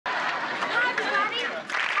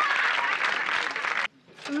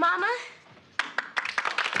Mama?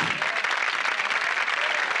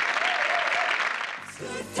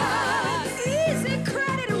 Good times. Easy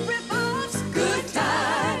credit rip-offs. Good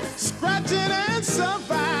times. Scratching and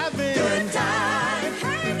surviving. Good times.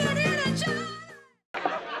 Hanging in a jar.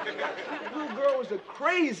 That little girl was the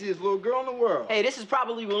craziest little girl in the world. Hey, this is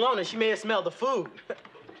probably Willona. She may have smelled the food.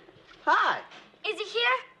 Hi. Is he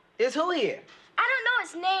here? Is who here? I don't know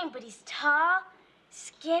his name, but he's tall,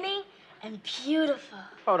 skinny, and beautiful.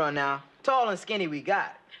 Hold on now. Tall and skinny we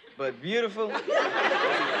got, but beautiful?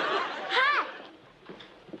 Hi.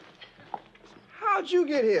 How'd you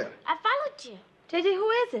get here? I followed you. JJ, who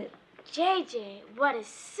is it? JJ, what a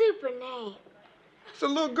super name. It's a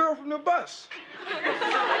little girl from the bus.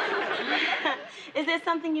 Is there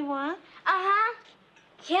something you want? Uh-huh.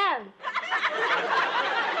 Him.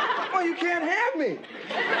 Oh, you can't have me.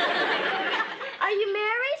 Are you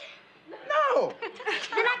married? No.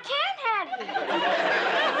 Then I can have you.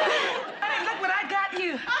 Hey, look what I got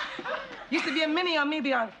you. Used to be a mini on me,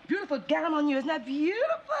 be a beautiful gown on you. Isn't that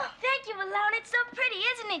beautiful? Thank you, Willona. It's so pretty,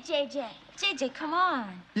 isn't it, JJ? JJ, come on.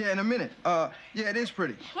 Yeah, in a minute. Yeah, it is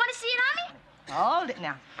pretty. Want to see it on me? Hold it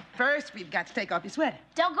now. First, we've got to take off your sweater.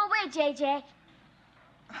 Don't go away, JJ.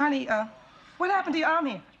 Honey, what happened to your arm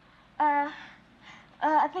here?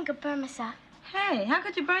 I think I burned myself. Hey, how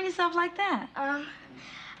could you burn yourself like that?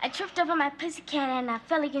 I tripped over my pussy can and I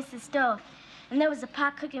fell against the stove. And there was a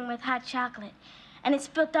pot cooking with hot chocolate. And it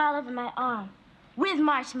spilled all over my arm. With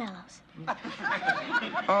marshmallows.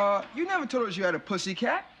 You never told us you had a pussy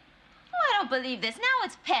cat. Oh, I don't believe this. Now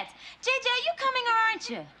it's pets. JJ, you coming or aren't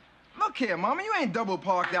you? Look here, Mama, you ain't double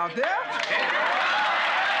parked out there.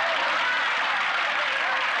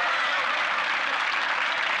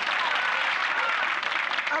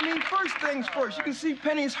 I mean, first things first, you can see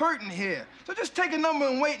Penny's hurting here. So just take a number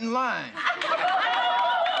and wait in line.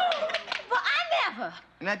 Well, I never.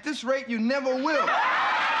 And at this rate, you never will.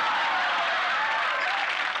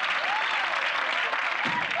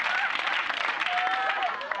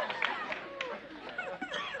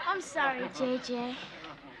 I'm sorry, JJ.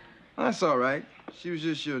 That's all right. She was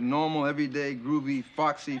just your normal, everyday, groovy,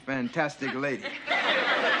 foxy, fantastic lady.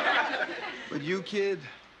 But you, kid,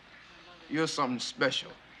 you're something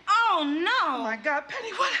special. Oh, no. Oh, my God,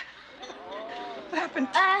 Penny, what happened?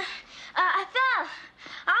 I fell.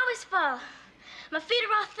 I always fall. My feet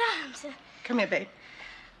are all thumbs. Come here, babe.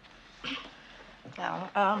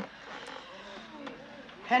 Now,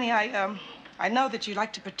 Penny, I know that you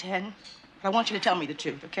like to pretend, but I want you to tell me the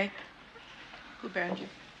truth, okay? Who burned you?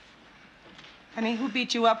 Penny, who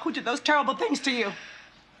beat you up? Who did those terrible things to you?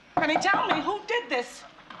 Penny, tell me, who did this?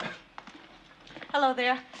 Hello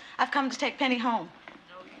there. I've come to take Penny home.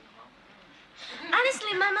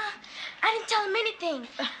 Honestly, Mama, I didn't tell him anything.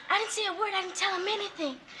 I didn't say a word. I didn't tell him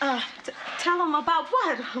anything. Tell them about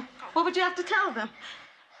what? What would you have to tell them?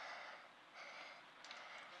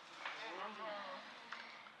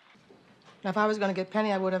 Now, if I was going to get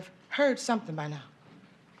Penny, I would have heard something by now.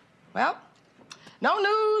 Well, no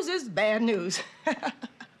news is bad news.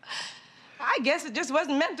 I guess it just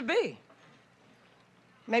wasn't meant to be.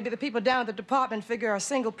 Maybe the people down at the department figure a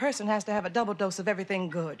single person has to have a double dose of everything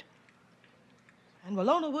good. And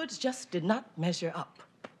Willona Woods just did not measure up.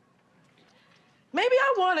 Maybe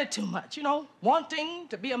I wanted too much, you know, wanting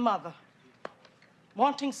to be a mother,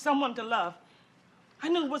 wanting someone to love. I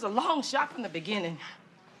knew it was a long shot from the beginning.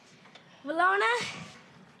 Willona,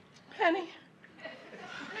 Penny.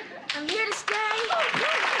 I'm here to stay.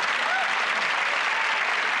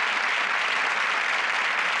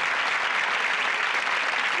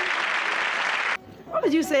 What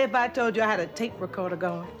would you say if I told you I had a tape recorder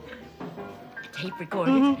going? Tape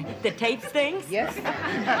recorders? The tapes things? Yes.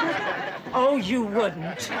 Oh, you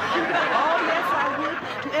wouldn't. Oh, yes, I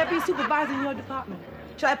would. To every supervisor in your department.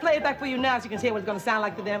 Shall I play it back for you now so you can hear what it's going to sound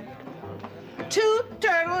like to them? Two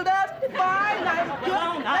turtle doves, fine night.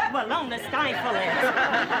 Willona, stifle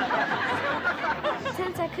it.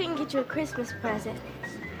 Since I couldn't get you a Christmas present,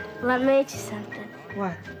 well, I made you something.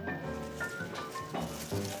 What?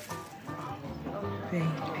 Baby.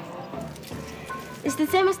 It's the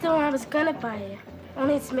same as the one I was gonna buy you,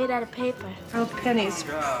 only it's made out of paper. Oh, Penny, it's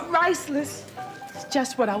priceless. It's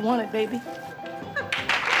just what I wanted, baby.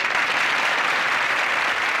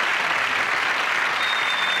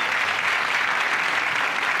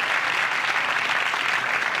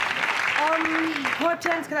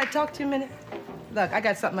 Hortense, can I talk to you a minute? Look, I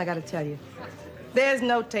got something I gotta tell you. There's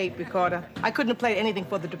no tape recorder. I couldn't have played anything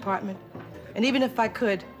for the department. And even if I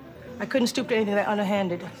could, I couldn't stoop to anything that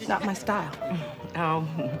underhanded. It's not my style. Oh,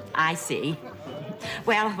 I see.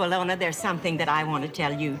 Well, Willona, there's something that I want to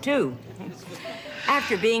tell you, too.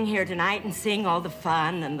 After being here tonight and seeing all the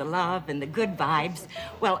fun and the love and the good vibes,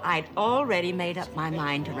 well, I'd already made up my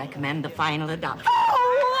mind to recommend the final adoption.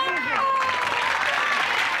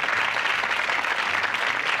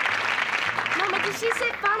 Mama, did she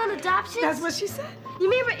say final adoption? That's what she said. You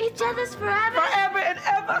mean we're each other's forever? Forever and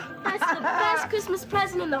ever. That's the best Christmas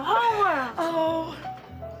present in the whole world. Oh,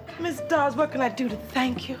 Miss Dawes, what can I do to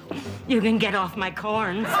thank you? You can get off my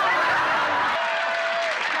corns. Mama,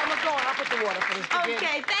 go on. I'll put the water for this spaghetti.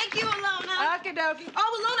 Okay, thank you, Willona. Okie dokie. Oh,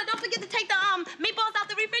 Willona, don't forget to take the meatballs out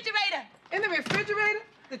the refrigerator. In the refrigerator,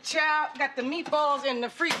 the child got the meatballs in the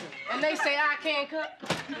freezer, and they say I can't cook.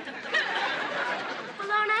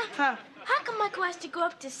 Willona, Huh? how come Michael has to go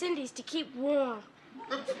up to Cindy's to keep warm?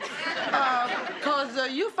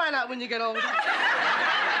 Cause you find out when you get older.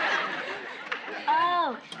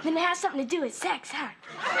 Oh, then it has something to do with sex, huh?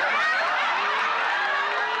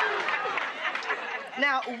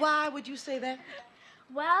 Now, why would you say that?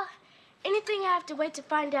 Well, anything I have to wait to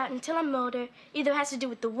find out until I'm older either has to do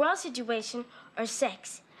with the world situation or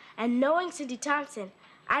sex. And knowing Cindy Thompson,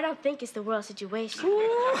 I don't think it's the world situation. Ooh. You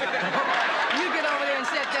get over there and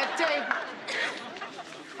set that table.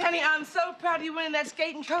 Honey, I'm so proud of you winning that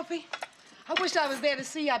skating trophy. I wish I was there to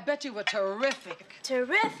see you. I bet you were terrific.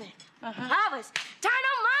 Terrific. Uh-huh. I was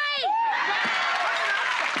dynamite!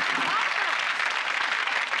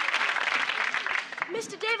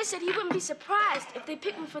 Mr. Davis said he wouldn't be surprised if they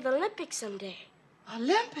picked me for the Olympics someday.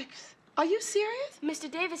 Olympics? Are you serious? Mr.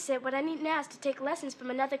 Davis said what I need now is to take lessons from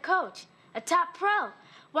another coach, a top pro,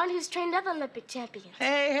 one who's trained other Olympic champions.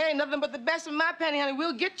 Hey, nothing but the best of my penny, honey.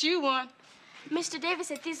 We'll get you one. Mr. Davis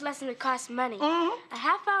said these lessons would cost money. Mm-hmm. A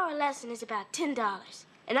half-hour lesson is about $10,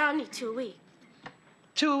 and I'll need 2 a week.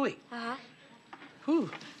 2 a week? Uh-huh. Whew.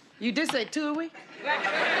 You did say 2 a week?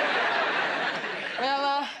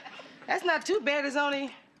 Well, that's not too bad. It's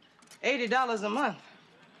only $80 a month.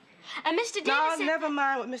 And Mr. Davis No, said... never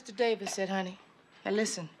mind what Mr. Davis said, honey. Now,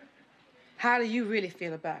 listen. How do you really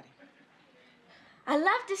feel about it? I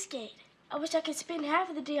love to skate. I wish I could spend half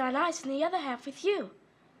of the day on ice and the other half with you.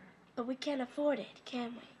 But we can't afford it,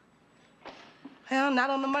 can we? Well, not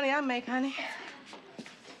on the money I make, honey.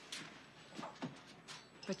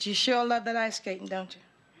 But you sure love that ice skating, don't you?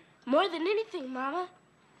 More than anything, Mama.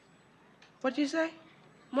 What'd you say?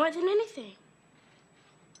 More than anything.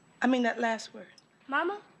 I mean that last word.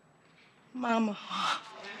 Mama? Mama.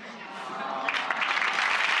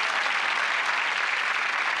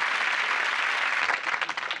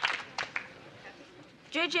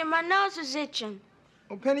 JJ, my nose is itching.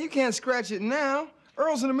 Well, Penny, you can't scratch it now.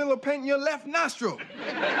 Earl's in the middle of painting your left nostril.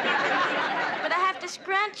 But I have to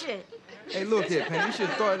scratch it. Hey, look here, Penny, you should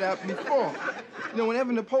have thought it out before. You know,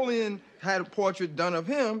 whenever Napoleon had a portrait done of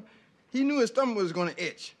him, he knew his stomach was gonna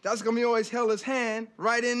itch. That's gonna be always held his hand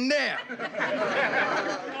right in there.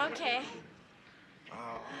 Okay.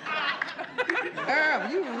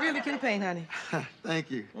 Earl, you really can paint, honey.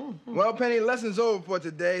 Thank you. Well, Penny, lesson's over for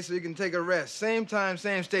today, so you can take a rest. Same time,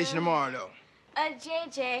 same station tomorrow, though.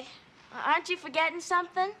 JJ, aren't you forgetting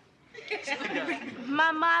something?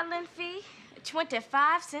 My modeling fee,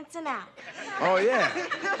 25 cents an hour. Oh, yeah.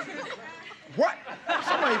 What?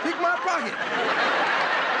 Somebody picked my pocket.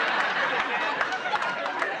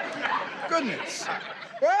 Goodness.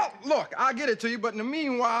 Well, look, I'll get it to you, but in the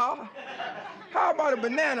meanwhile, how about a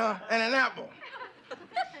banana and an apple?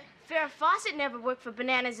 Farrah Fawcett never worked for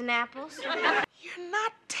bananas and apples. You're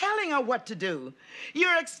not telling her what to do.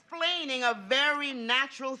 You're explaining a very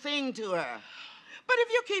natural thing to her. But if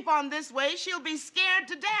you keep on this way, she'll be scared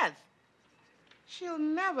to death. She'll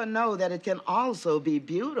never know that it can also be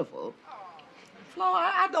beautiful. Flo,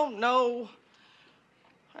 I don't know.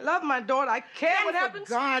 I love my daughter. I care what happens.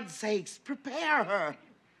 For God's sakes, prepare her.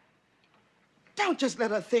 Don't just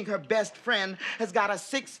let her think her best friend has got a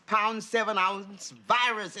 6-pound, 7-ounce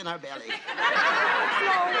virus in her belly.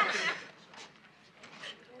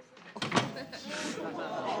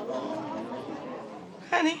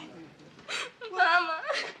 Honey. Mama.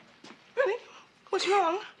 Honey, what's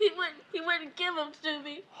wrong? He wouldn't give them to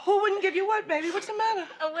me. Who wouldn't give you what, baby? What's the matter?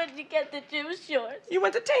 I went to get the gym shorts. You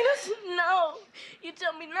went to Tina's? No, you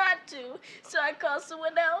told me not to, so I called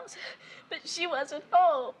someone else. But she wasn't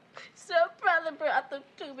home, so brother brought them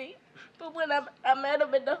to me. But when I met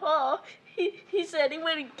him in the hall, he said he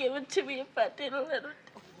wouldn't give it to me if I didn't let him.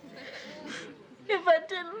 If I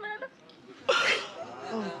didn't let him.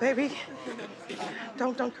 Oh, baby.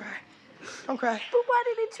 Don't cry. Don't cry. But why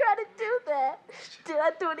did he try to do that? Did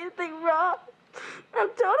I do anything wrong? I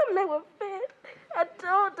told him they were fit. I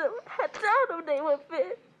told him they were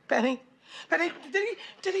fit. Penny,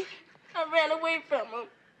 did he? I ran away from him.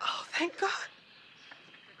 Oh, thank God.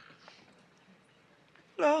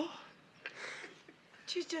 Flo,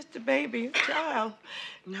 she's just a baby, a child.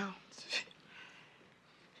 No.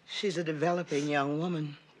 She's a developing young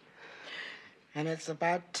woman. And it's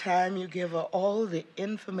about time you give her all the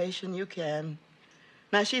information you can.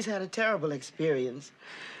 Now, she's had a terrible experience,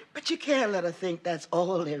 but you can't let her think that's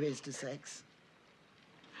all there is to sex.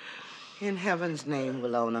 In heaven's name,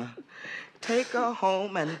 Willona, take her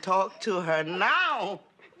home and talk to her now.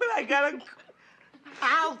 But I gotta...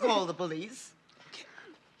 I'll call the police.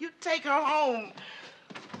 You take her home.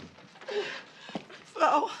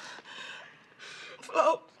 Flo.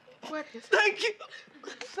 Flo. What is Thank you.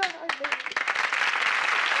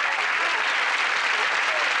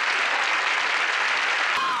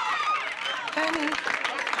 Penny.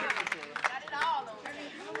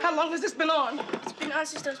 How long has this been on? It's been on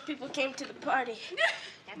since those people came to the party.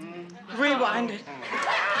 Rewind it. Now,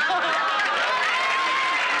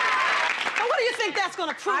 what do you think that's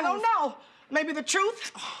gonna prove? I don't know. Maybe the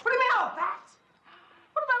truth? What do you mean all that?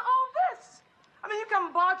 What about all this? I mean, you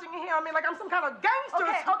come barging in here on me like I'm some kind of gangster.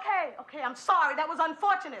 Okay, I'm sorry. That was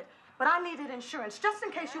unfortunate. But I needed insurance, just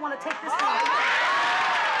in case you want to take this thing.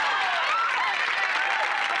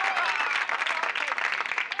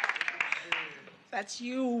 That's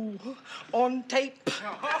you on tape.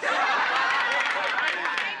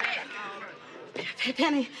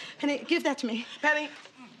 Penny, give that to me. Penny,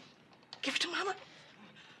 give it to Mama.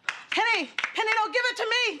 Penny, no, give it to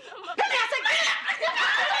me. Penny, I said, give it.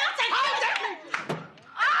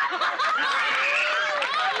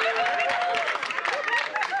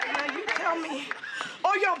 Now you tell me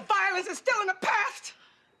all your violence is still in the past.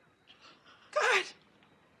 God.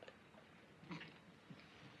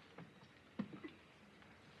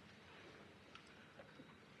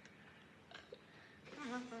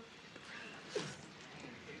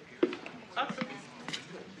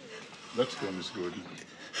 Let's go, Miss Gordon.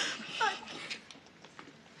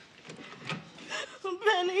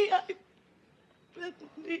 Penny,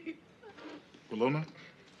 Penny. Willona?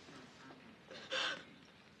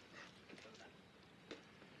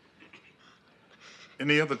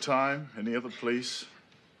 Any other time, any other place,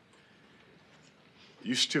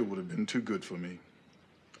 you still would have been too good for me.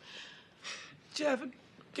 Jeff,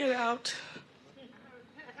 get out.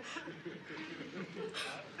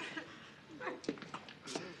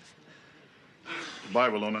 Bye,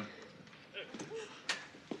 Willona.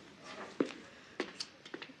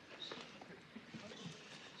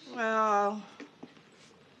 Well,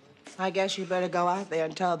 I guess you better go out there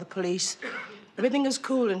and tell the police. Everything is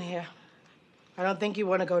cool in here. I don't think you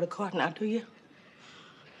want to go to court now, do you?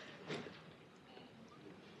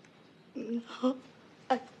 No.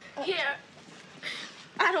 Here.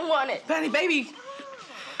 I don't want it. Penny, baby,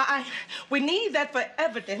 we need that for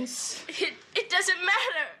evidence. It doesn't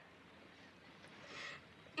matter.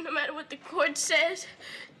 No matter what the court says,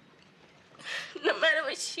 no matter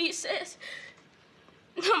what she says,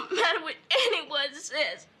 no matter what anyone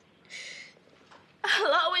says,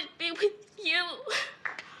 I'll always be with you.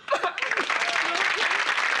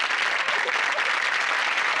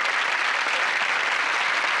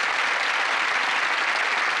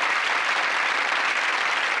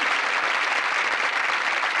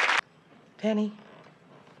 Penny,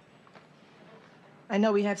 I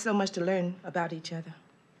know we have so much to learn about each other,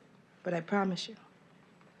 but I promise you,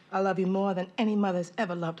 I love you more than any mother's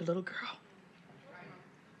ever loved a little girl.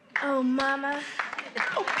 Oh, Mama.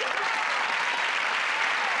 Oh,